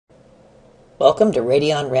Welcome to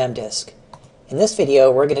Radeon RAMDisk. In this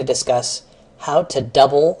video, we're going to discuss how to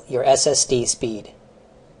double your SSD speed.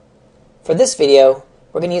 For this video,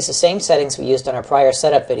 we're going to use the same settings we used on our prior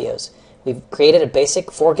setup videos. We've created a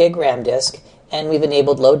basic 4 gig RAM disk, and we've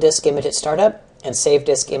enabled load disk image at startup and save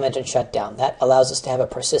disk image at shutdown. That allows us to have a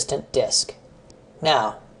persistent disk.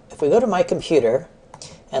 Now, if we go to my computer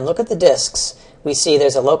and look at the disks, we see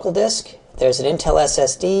there's a local disk, there's an Intel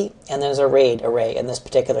SSD, and there's a RAID array in this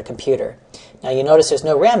particular computer. Now you notice there's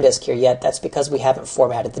no RAM disk here yet. That's because we haven't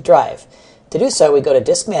formatted the drive. To do so, we go to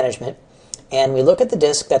Disk Management, and we look at the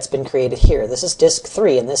disk that's been created here. This is disk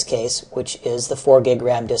 3 in this case, which is the 4 gig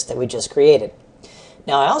RAM disk that we just created.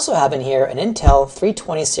 Now I also have in here an Intel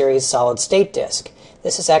 320 series solid state disk.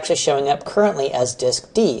 This is actually showing up currently as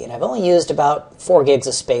disk D, and I've only used about 4 gigs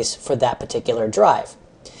of space for that particular drive.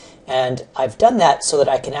 And I've done that so that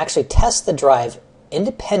I can actually test the drive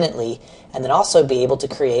independently and then also be able to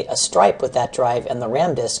create a stripe with that drive and the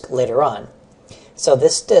RAM disk later on. So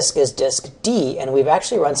this disk is disk D, and we've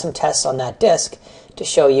actually run some tests on that disk to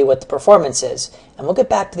show you what the performance is. And we'll get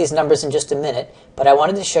back to these numbers in just a minute, but I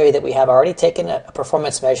wanted to show you that we have already taken a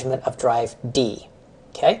performance measurement of drive D.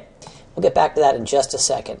 Okay? We'll get back to that in just a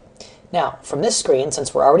second. Now, from this screen,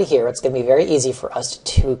 since we're already here, it's going to be very easy for us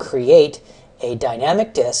to create a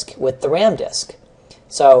dynamic disk with the RAM disk.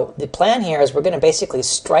 So the plan here is we're going to basically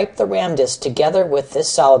stripe the RAM disk together with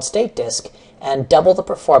this solid state disk and double the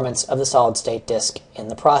performance of the solid state disk in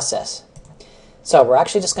the process. So we're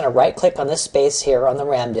actually just going to right click on this space here on the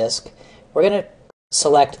RAM disk. We're going to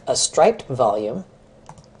select a striped volume,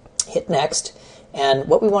 hit next, and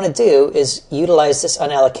what we want to do is utilize this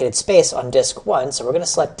unallocated space on disk 1. So we're going to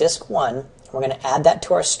select disk 1. We're going to add that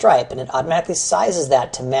to our stripe, and it automatically sizes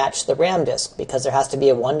that to match the RAM disk because there has to be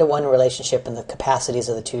a one-to-one relationship in the capacities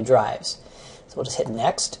of the two drives. So we'll just hit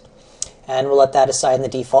next, and we'll let that assign the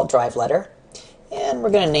default drive letter, and we're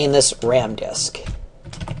going to name this RAM disk.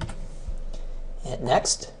 Hit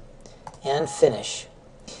next, and finish.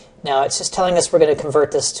 Now it's just telling us we're going to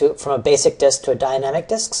convert this from a basic disk to a dynamic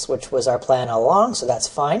disk, which was our plan all along, so that's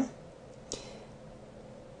fine.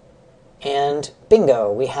 And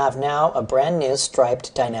bingo, we have now a brand new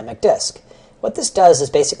striped dynamic disk. What this does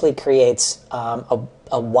is basically creates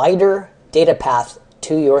a wider data path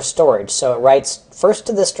to your storage. So it writes first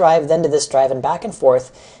to this drive, then to this drive, and back and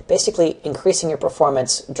forth, basically increasing your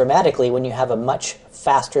performance dramatically when you have a much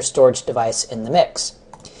faster storage device in the mix.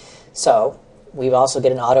 So we also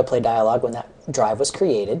get an autoplay dialog when that drive was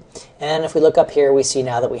created. And if we look up here, we see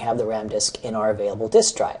now that we have the RAM disk in our available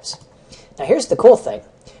disk drives. Now here's the cool thing.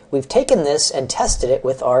 We've taken this and tested it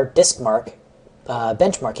with our DiskMark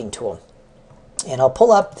benchmarking tool. And I'll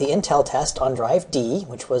pull up the Intel test on drive D,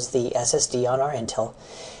 which was the SSD on our Intel.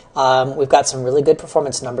 We've got some really good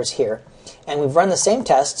performance numbers here. And we've run the same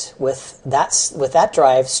test with that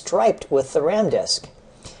drive striped with the RAM disk.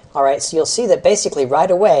 All right, so you'll see that basically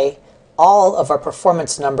right away, all of our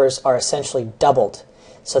performance numbers are essentially doubled.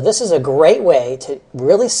 So this is a great way to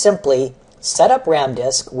really simply set up RAM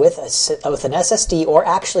disk with an SSD or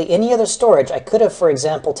actually any other storage. I could have, for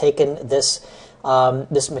example, taken this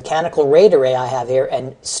mechanical RAID array I have here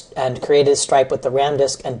and created a stripe with the RAM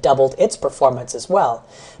disk and doubled its performance as well.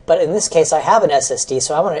 But in this case, I have an SSD,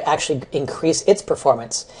 so I want to actually increase its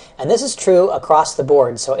performance. And this is true across the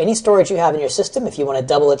board. So any storage you have in your system, if you want to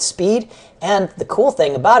double its speed, and the cool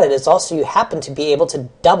thing about it is also you happen to be able to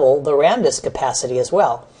double the RAM disk capacity as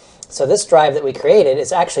well. So this drive that we created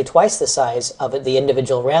is actually twice the size of the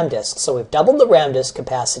individual RAM disks. So we've doubled the RAM disk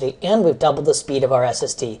capacity and we've doubled the speed of our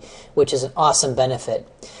SSD, which is an awesome benefit.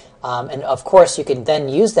 And of course, you can then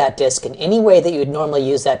use that disk in any way that you would normally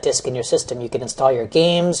use that disk in your system. You can install your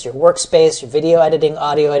games, your workspace, your video editing,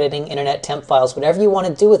 audio editing, internet temp files, whatever you want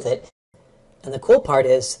to do with it. And the cool part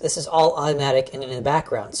is this is all automatic and in the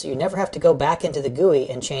background, so you never have to go back into the GUI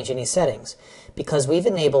and change any settings. Because we've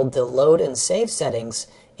enabled the load and save settings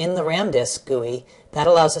in the RAM disk GUI, that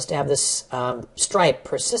allows us to have this stripe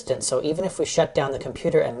persistent. So even if we shut down the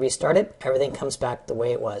computer and restart it, everything comes back the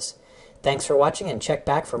way it was. Thanks for watching, and check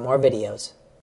back for more videos.